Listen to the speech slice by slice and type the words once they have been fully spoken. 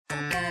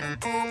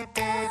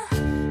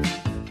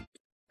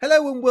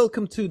Hello and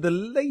welcome to the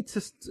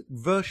latest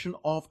version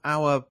of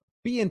our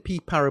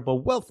BNP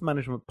Paribas Wealth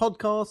Management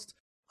podcast.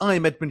 I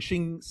am Edmund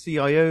Shing,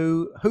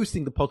 CIO,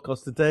 hosting the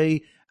podcast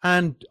today,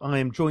 and I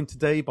am joined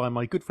today by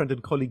my good friend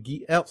and colleague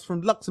Guy Eltz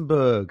from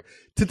Luxembourg.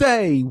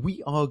 Today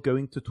we are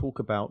going to talk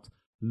about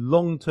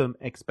long-term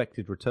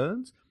expected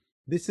returns.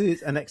 This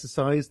is an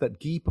exercise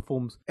that Guy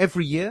performs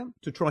every year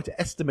to try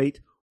to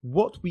estimate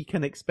what we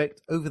can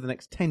expect over the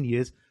next 10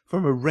 years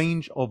from a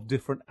range of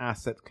different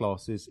asset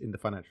classes in the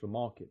financial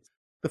markets.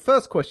 The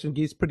first question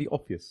is pretty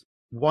obvious.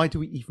 Why do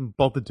we even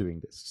bother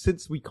doing this?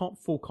 Since we can't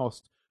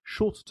forecast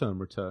short-term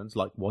returns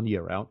like 1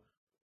 year out,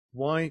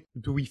 why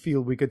do we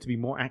feel we're going to be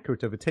more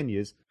accurate over 10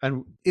 years?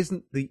 And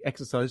isn't the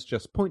exercise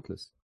just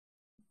pointless?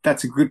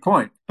 That's a good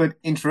point. But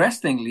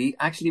interestingly,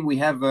 actually, we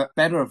have a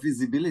better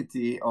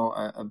visibility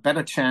or a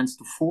better chance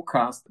to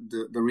forecast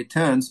the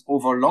returns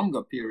over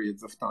longer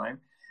periods of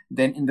time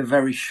than in the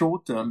very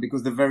short term,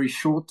 because the very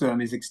short term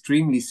is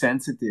extremely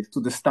sensitive to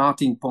the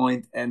starting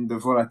point and the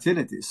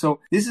volatility. So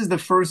this is the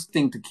first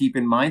thing to keep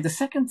in mind. The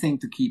second thing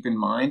to keep in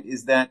mind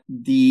is that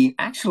the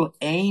actual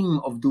aim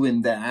of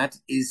doing that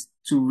is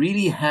to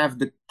really have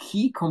the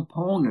key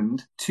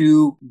component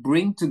to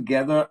bring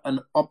together an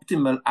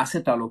optimal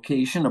asset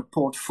allocation, a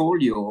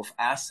portfolio of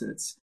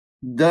assets,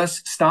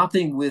 thus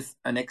starting with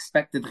an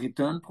expected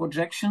return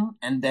projection,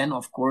 and then,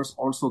 of course,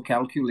 also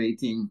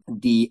calculating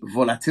the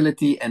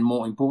volatility and,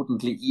 more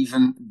importantly,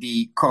 even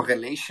the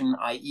correlation,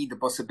 i.e. the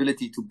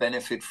possibility to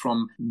benefit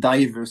from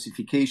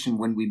diversification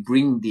when we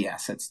bring the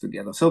assets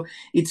together. So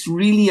it's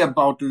really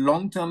about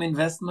long-term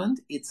investment.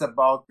 It's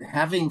about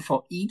having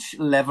for each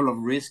level of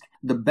risk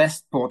the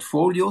best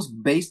portfolios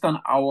based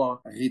on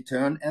our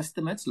return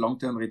estimates,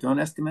 long-term return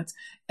estimates,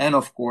 and,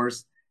 of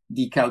course,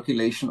 the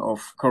calculation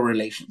of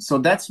correlation. So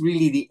that's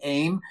really the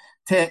aim.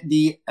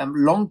 The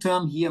long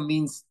term here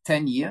means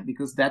 10 year,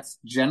 because that's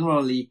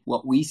generally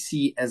what we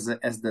see as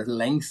the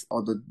length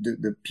or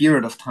the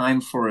period of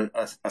time for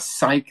a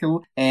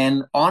cycle.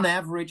 And on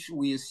average,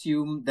 we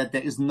assume that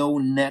there is no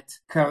net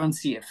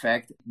currency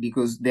effect,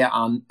 because there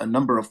are a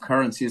number of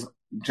currencies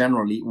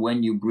generally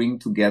when you bring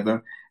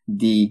together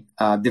the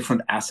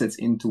different assets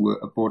into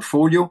a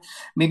portfolio.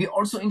 Maybe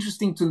also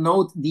interesting to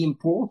note the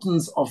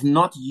importance of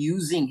not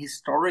using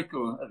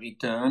historical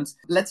returns.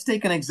 Let's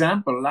take an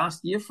example.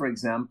 Last year, for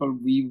example,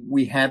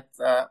 we had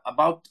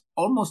about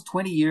almost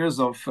 20 years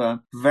of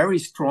very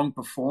strong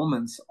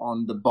performance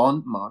on the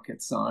bond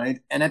market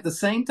side. And at the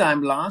same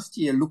time, last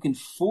year, looking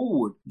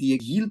forward, the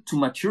yield to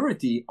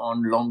maturity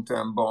on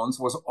long-term bonds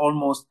was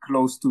almost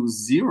close to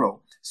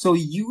zero. So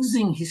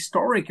using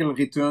historical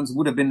returns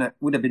would have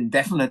been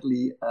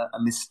definitely a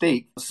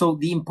mistake. So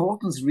the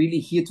importance really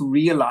here to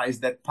realize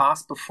that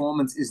past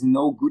performance is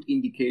no good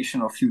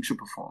indication of future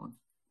performance.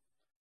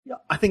 Yeah,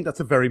 I think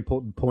that's a very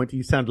important point.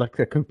 You sound like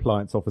a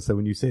compliance officer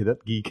when you say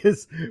that, Guy,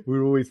 because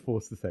we're always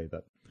forced to say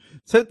that.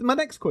 So my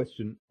next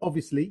question,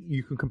 obviously,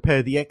 you can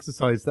compare the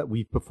exercise that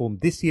we've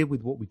performed this year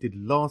with what we did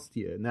last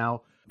year.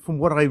 Now, from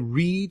what I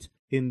read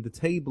in the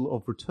table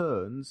of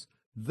returns,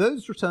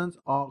 those returns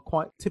are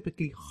quite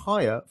typically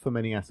higher for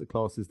many asset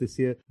classes this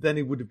year than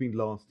it would have been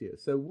last year.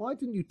 So why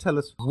didn't you tell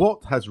us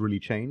what has really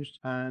changed?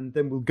 And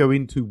then we'll go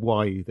into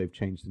why they've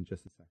changed in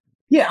just a second.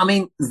 Yeah, I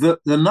mean, the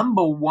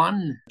number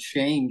one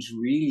change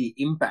really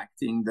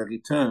impacting the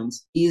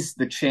returns is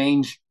the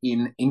change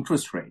in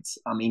interest rates.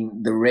 I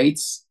mean, the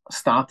rates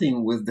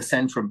starting with the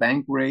central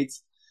bank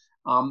rates.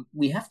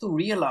 We have to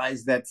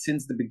realize that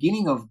since the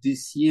beginning of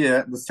this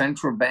year, the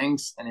central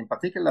banks, and in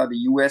particular the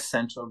US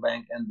Central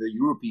Bank and the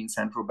European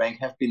Central Bank,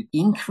 have been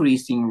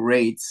increasing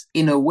rates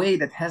in a way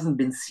that hasn't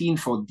been seen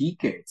for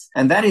decades.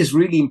 And that is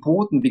really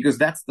important, because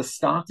that's the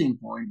starting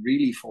point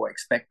really for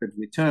expected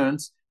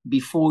returns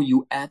before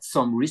you add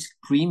some risk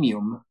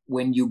premium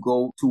when you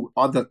go to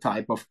other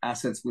type of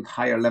assets with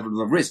higher levels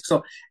of risk.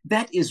 So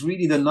that is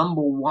really the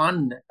number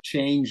one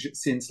change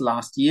since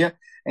last year.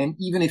 And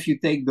even if you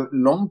take the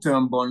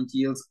long-term bond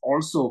yields,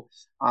 also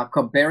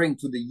comparing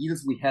to the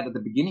yields we had at the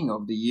beginning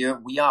of the year,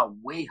 we are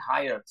way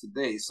higher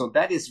today. So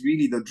that is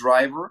really the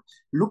driver.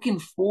 Looking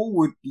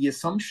forward, the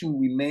assumption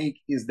we make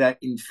is that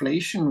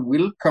inflation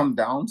will come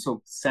down.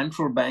 So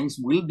central banks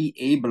will be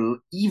able,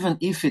 even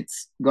if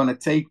it's going to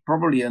take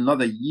probably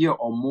another year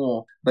or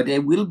more, but they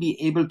will be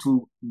able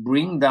to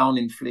bring down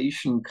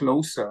inflation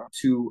closer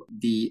to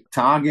the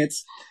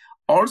targets.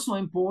 Also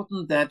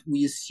important that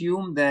we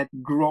assume that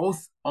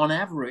growth on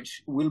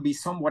average will be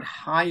somewhat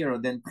higher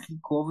than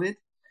pre-COVID.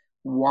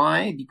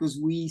 Why? Because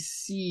we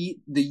see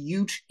the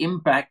huge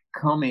impact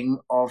coming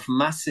of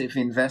massive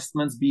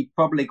investments, be it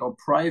public or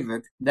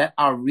private, that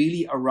are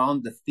really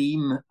around the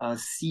theme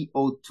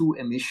CO2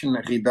 emission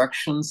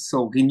reductions,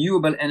 so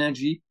renewable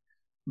energy,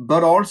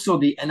 but also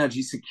the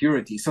energy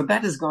security. So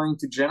that is going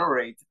to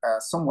generate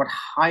somewhat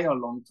higher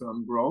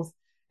long-term growth.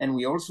 And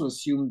we also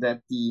assume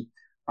that the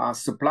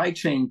supply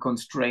chain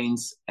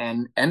constraints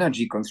and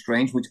energy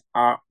constraints, which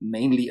are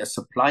mainly a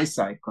supply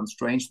side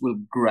constraints, will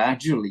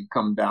gradually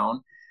come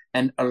down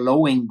and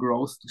allowing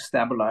growth to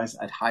stabilize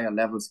at higher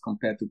levels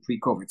compared to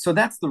pre-COVID. So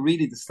that's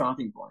really the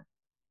starting point.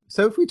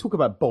 So if we talk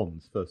about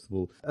bonds, first of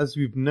all, as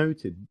you've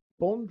noted,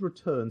 bond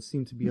returns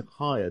seem to be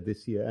higher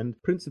this year.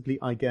 And principally,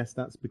 I guess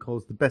that's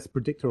because the best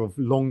predictor of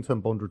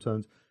long-term bond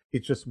returns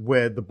is just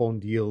where the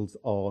bond yields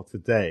are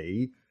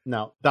today.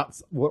 Now,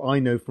 that's what I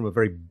know from a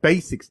very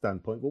basic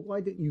standpoint. But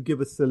why don't you give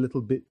us a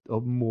little bit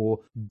of more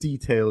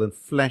detail and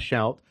flesh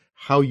out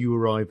how you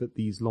arrive at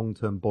these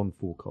long-term bond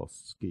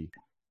forecasts, Guy?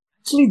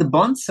 Actually, the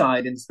bond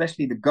side, and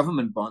especially the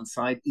government bond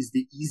side, is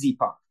the easy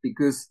part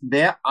because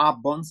there are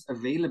bonds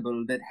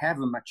available that have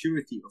a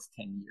maturity of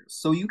 10 years.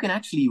 So you can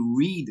actually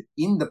read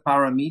in the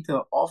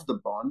parameter of the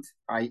bond,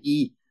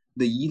 i.e.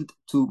 the yield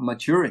to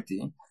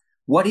maturity,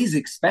 what is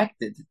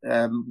expected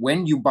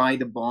when you buy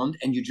the bond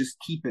and you just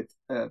keep it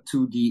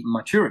to the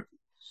maturity.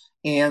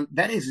 And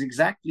that is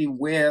exactly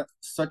where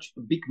such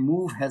a big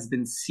move has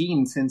been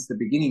seen since the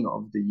beginning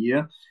of the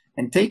year.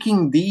 And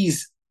taking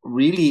these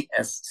really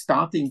as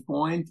starting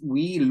point,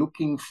 we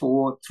looking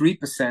for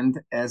 3%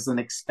 as an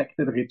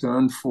expected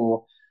return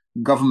for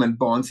government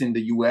bonds in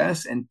the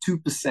US and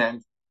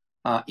 2%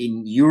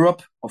 in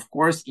Europe. Of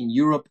course, in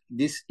Europe,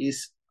 this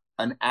is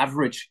an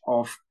average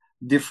of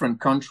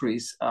different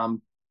countries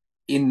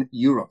in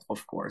Europe,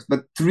 of course.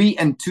 But 3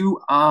 and 2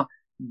 are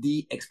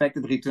the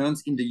expected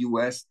returns in the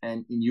US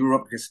and in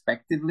Europe,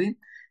 respectively.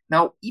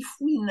 Now, if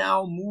we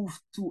now move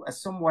to a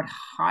somewhat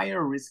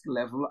higher risk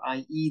level,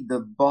 i.e.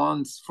 the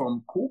bonds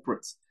from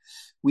corporates,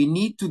 we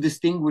need to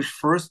distinguish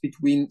first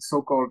between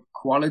so-called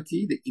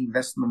quality, the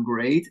investment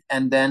grade,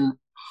 and then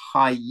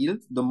high yield,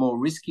 the more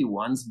risky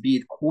ones, be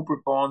it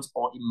corporate bonds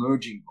or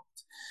emerging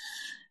bonds.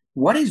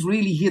 What is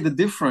really here the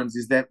difference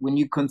is that when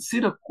you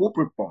consider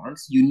corporate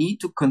bonds, you need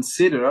to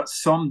consider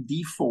some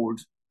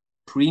default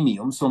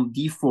premium, some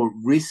default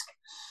risk,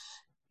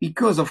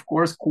 because, of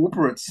course,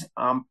 corporates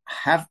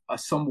have a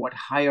somewhat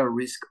higher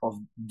risk of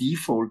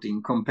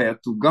defaulting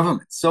compared to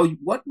governments. So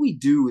what we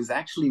do is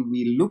actually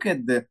we look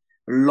at the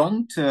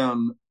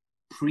long-term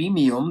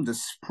premium, the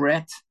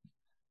spread,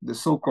 the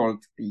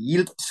so-called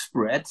yield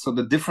spread, so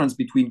the difference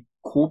between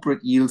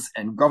corporate yields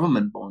and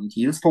government bond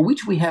yields, for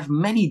which we have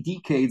many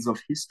decades of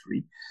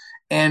history.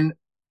 And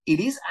it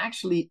is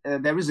actually,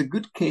 there is a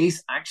good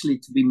case actually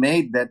to be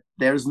made that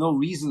there is no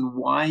reason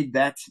why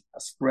that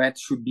spread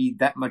should be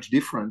that much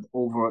different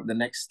over the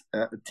next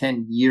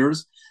 10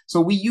 years. So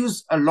we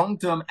use a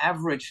long-term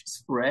average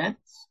spread.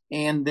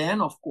 And then,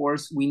 of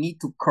course, we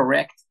need to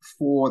correct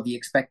for the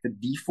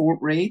expected default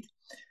rate.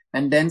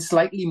 And then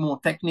slightly more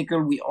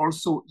technical, we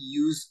also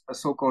use a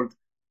so-called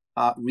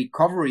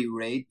recovery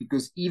rate,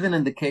 because even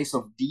in the case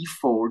of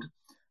default,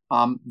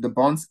 the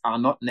bonds are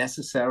not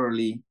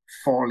necessarily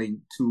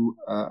falling to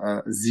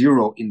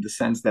zero in the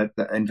sense that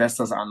the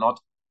investors are not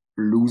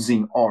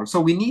losing all. So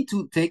we need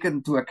to take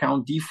into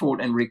account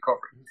default and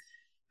recovery.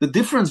 The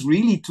difference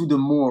really to the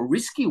more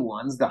risky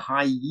ones, the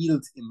high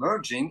yield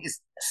emerging, is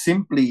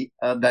simply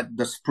that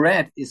the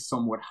spread is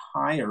somewhat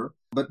higher,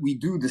 but we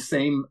do the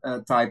same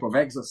type of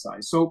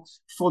exercise. So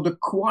for the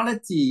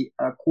quality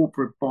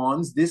corporate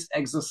bonds, this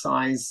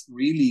exercise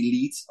really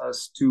leads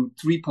us to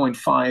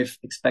 3.5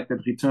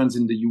 expected returns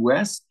in the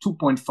US,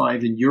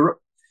 2.5 in Europe.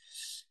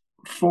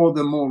 For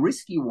the more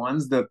risky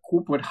ones, the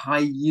corporate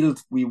high yield,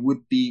 we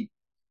would be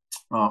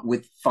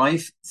with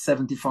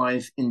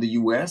 5.75 in the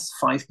US,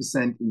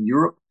 5% in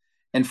Europe.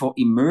 And for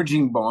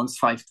emerging bonds,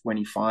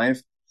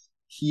 5.25.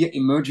 Here,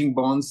 emerging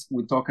bonds,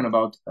 we're talking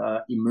about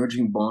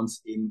emerging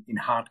bonds in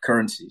hard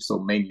currency, so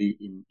mainly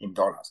in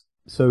dollars.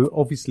 So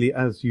obviously,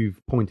 as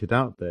you've pointed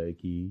out there,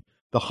 Guy,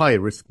 the higher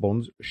risk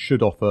bonds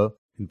should offer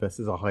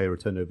investors a higher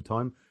return over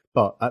time,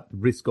 but at the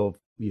risk of,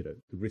 the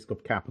risk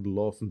of capital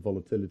loss and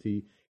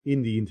volatility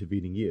in the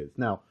intervening years.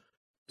 Now,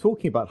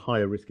 talking about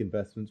higher risk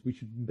investments, we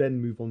should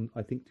then move on,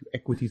 I think, to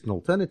equities and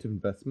alternative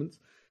investments.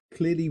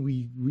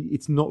 Clearly,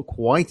 it's not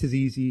quite as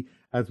easy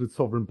as with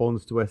sovereign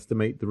bonds to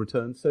estimate the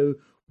return. So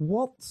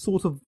what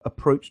sort of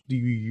approach do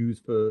you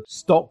use for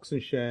stocks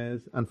and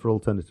shares and for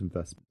alternative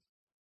investments?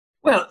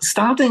 Well,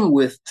 starting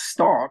with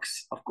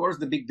stocks, of course,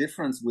 the big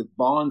difference with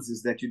bonds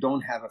is that you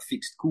don't have a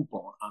fixed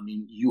coupon. I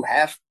mean, you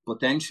have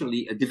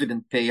potentially a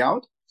dividend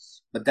payout,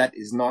 but that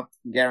is not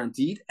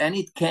guaranteed, and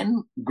it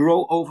can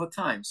grow over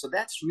time. So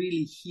that's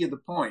really here the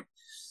point.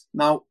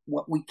 Now,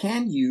 what we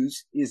can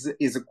use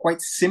is a quite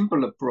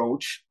simple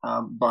approach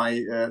by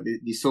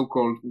the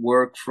so-called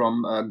work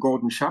from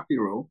Gordon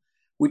Shapiro,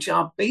 which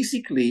are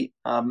basically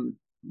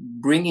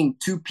bringing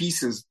two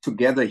pieces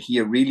together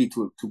here really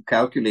to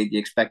calculate the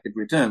expected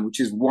return,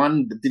 which is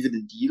one, the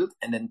dividend yield,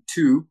 and then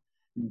two,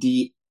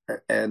 the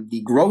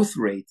growth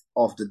rate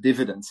of the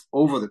dividends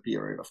over the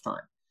period of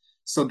time.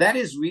 So that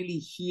is really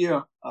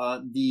here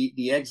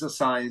the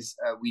exercise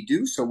we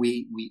do. So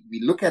we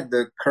look at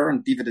the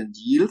current dividend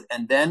yield,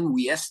 and then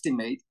we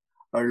estimate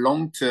a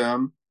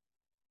long-term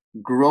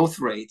growth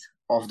rate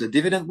of the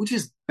dividend, which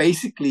is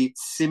basically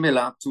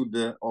similar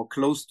to or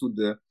close to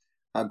the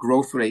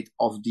growth rate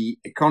of the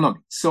economy.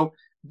 So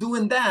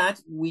doing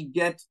that, we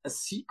get a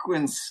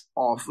sequence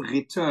of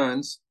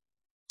returns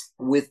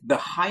with the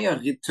higher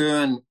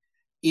return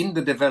in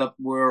the developed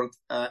world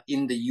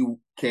in the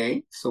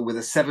UK, so with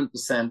a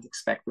 7%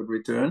 expected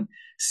return,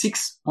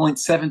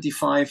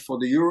 6.75 for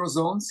the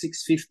Eurozone,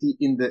 650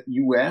 in the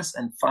US,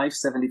 and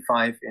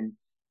 575 in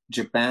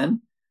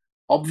Japan.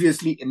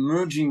 Obviously,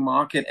 emerging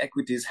market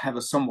equities have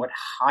a somewhat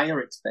higher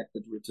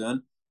expected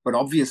return, but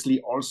obviously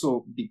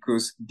also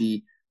because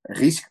the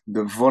risk,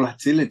 the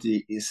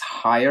volatility is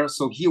higher.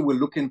 So here we're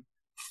looking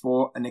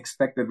for an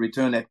expected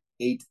return at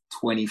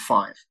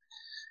 8.25.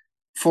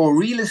 For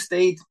real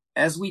estate,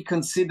 as we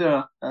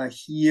consider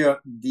here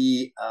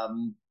the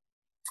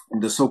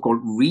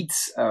so-called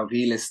REITs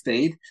real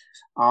estate,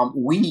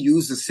 we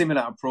use a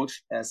similar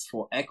approach as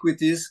for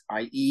equities,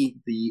 i.e.,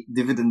 the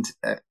dividend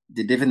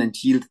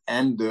yield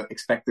and the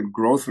expected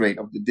growth rate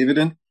of the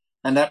dividend,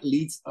 and that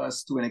leads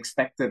us to an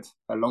expected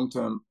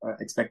long-term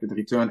expected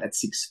return at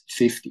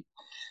 650.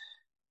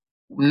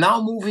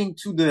 Now moving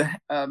to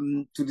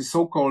the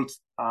so-called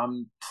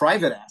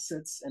private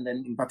assets, and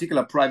then in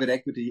particular private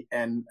equity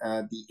and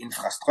the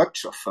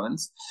infrastructure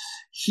funds.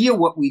 Here,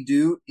 what we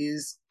do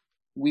is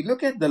we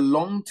look at the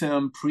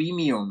long-term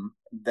premium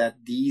that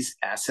these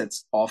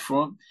assets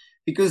offer,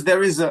 because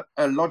there is a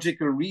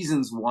logical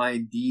reasons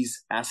why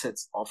these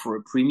assets offer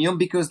a premium,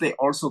 because they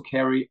also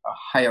carry a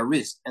higher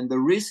risk, and the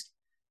risk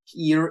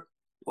here,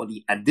 or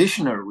the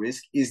additional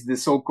risk, is the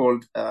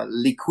so-called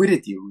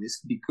liquidity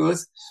risk,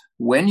 because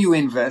when you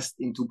invest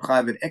into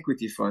private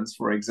equity funds,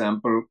 for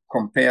example,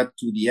 compared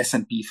to the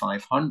S&P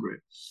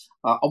 500,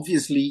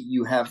 obviously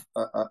you have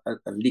a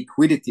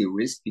liquidity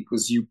risk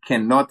because you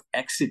cannot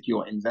exit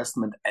your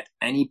investment at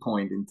any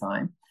point in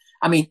time.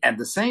 I mean, at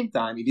the same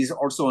time, it is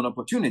also an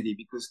opportunity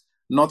because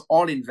not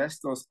all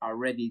investors are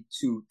ready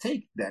to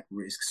take that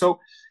risk. So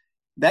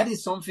that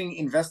is something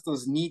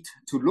investors need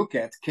to look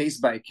at case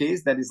by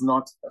case. That is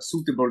not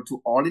suitable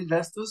to all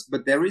investors,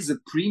 but there is a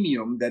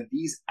premium that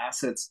these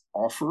assets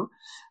offer.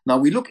 Now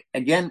we look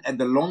again at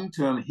the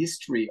long-term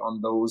history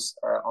on those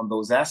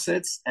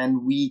assets,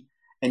 and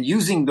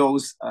using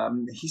those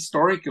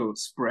historical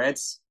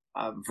spreads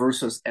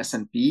versus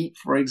S&P,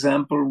 for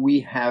example,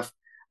 we have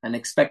an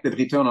expected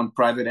return on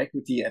private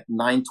equity at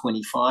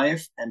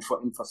 9.25, and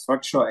for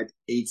infrastructure at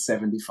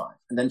 8.75.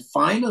 And then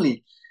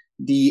finally,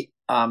 the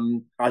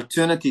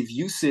alternative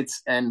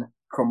UCITS and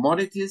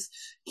commodities.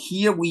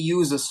 Here we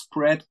use a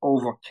spread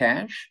over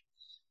cash.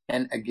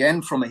 And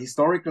again, from a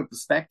historical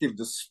perspective,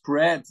 the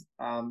spread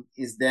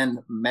is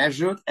then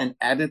measured and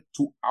added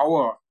to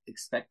our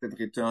expected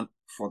return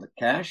for the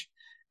cash.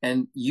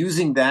 And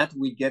using that,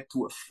 we get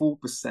to a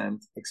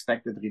 4%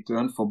 expected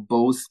return for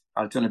both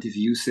alternative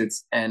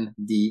UCITS and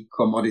the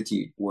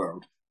commodity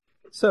world.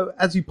 So,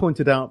 as you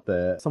pointed out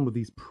there, some of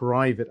these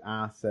private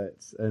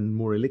assets and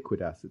more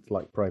illiquid assets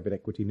like private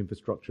equity and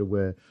infrastructure,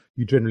 where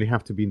you generally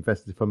have to be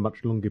invested for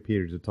much longer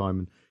periods of time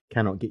and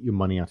cannot get your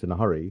money out in a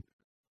hurry.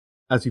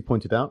 As you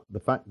pointed out, the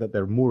fact that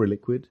they're more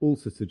illiquid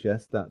also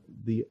suggests that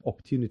the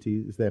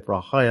opportunity is there for a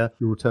higher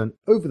return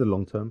over the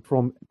long term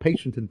from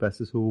patient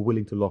investors who are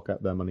willing to lock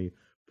out their money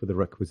for the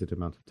requisite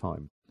amount of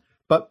time.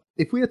 But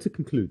if we are to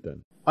conclude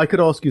then, I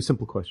could ask you a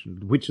simple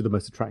question, which are the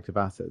most attractive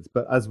assets?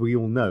 But as we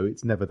all know,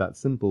 it's never that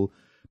simple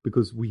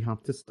because we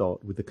have to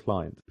start with the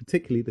client,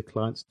 particularly the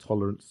client's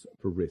tolerance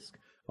for risk.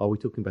 Are we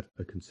talking about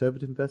a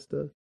conservative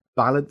investor,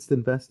 balanced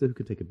investor who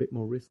can take a bit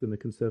more risk than a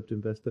conservative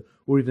investor,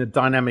 or even a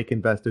dynamic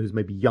investor who's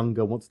maybe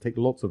younger, wants to take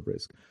lots of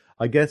risk?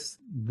 I guess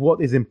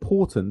what is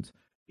important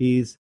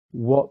is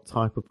what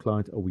type of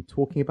client are we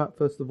talking about,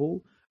 first of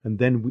all? And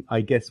then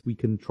I guess we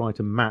can try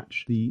to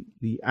match the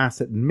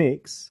asset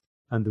mix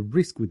and the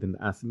risk within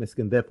the asset mix,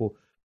 and therefore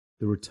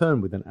the return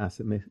within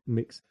asset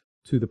mix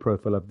to the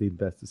profile of the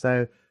investor.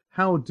 So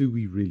how do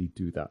we really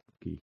do that,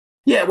 Guy?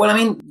 Yeah, well, I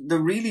mean, the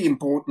really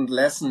important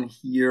lesson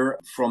here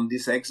from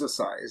this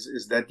exercise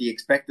is that the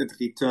expected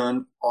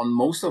return on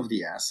most of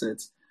the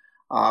assets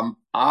are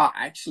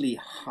actually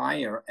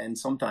higher and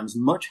sometimes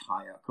much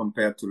higher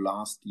compared to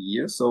last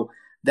year. So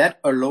that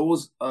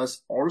allows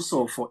us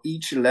also for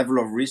each level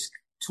of risk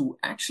to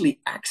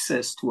actually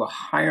access to a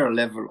higher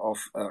level of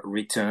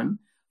return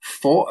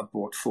for a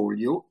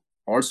portfolio.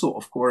 Also,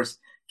 of course,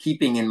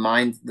 keeping in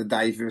mind the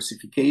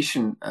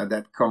diversification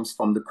that comes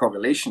from the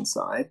correlation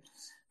side.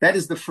 That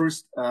is the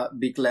first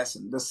big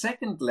lesson. The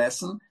second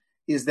lesson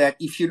is that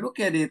if you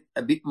look at it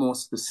a bit more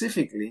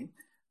specifically,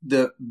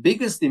 the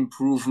biggest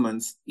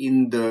improvements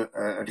in the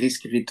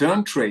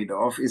risk-return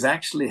trade-off has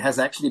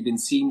actually been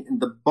seen in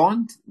the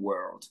bond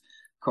world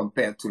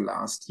compared to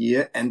last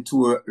year, and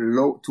to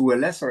a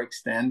lesser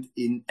extent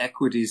in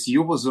equities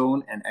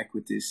Eurozone and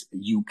equities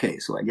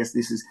UK. So I guess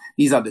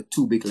these are the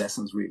two big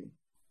lessons, really.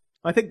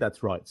 I think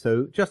that's right.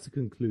 So just to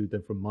conclude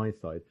then from my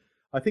side,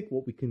 I think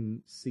what we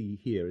can see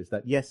here is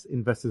that, yes,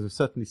 investors have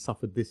certainly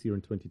suffered this year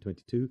in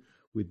 2022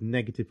 with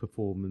negative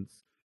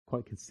performance,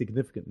 quite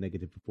significant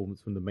negative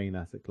performance from the main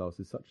asset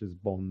classes such as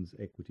bonds,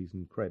 equities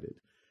and credit.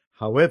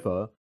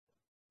 However,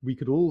 we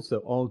could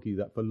also argue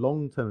that for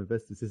long-term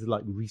investors, this is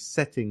like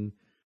resetting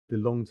the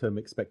long-term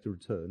expected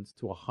returns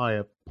to a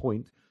higher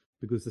point,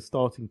 because the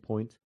starting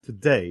point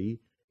today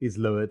is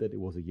lower than it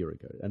was a year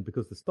ago. And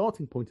because the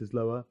starting point is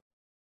lower,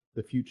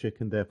 the future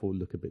can therefore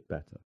look a bit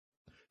better.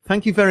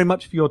 Thank you very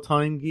much for your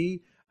time, Guy,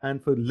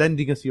 and for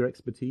lending us your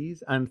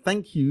expertise. And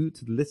thank you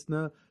to the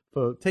listener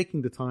for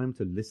taking the time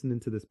to listen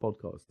into this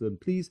podcast. And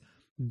please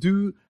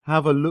do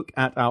have a look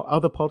at our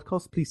other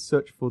podcasts. Please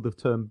search for the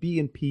term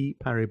BNP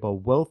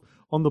Paribas Wealth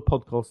on the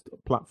podcast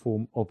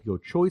platform of your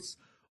choice.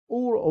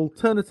 Or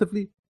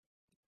alternatively,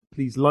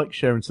 please like,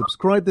 share and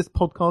subscribe this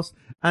podcast,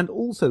 and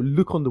also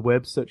look on the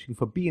web searching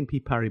for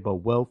BNP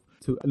Paribas Wealth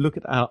to look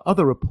at our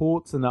other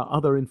reports and our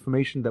other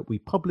information that we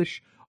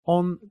publish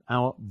on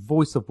our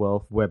Voice of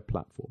Wealth web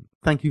platform.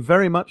 Thank you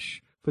very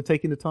much for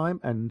taking the time,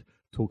 and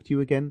talk to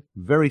you again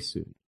very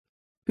soon.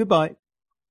 Goodbye.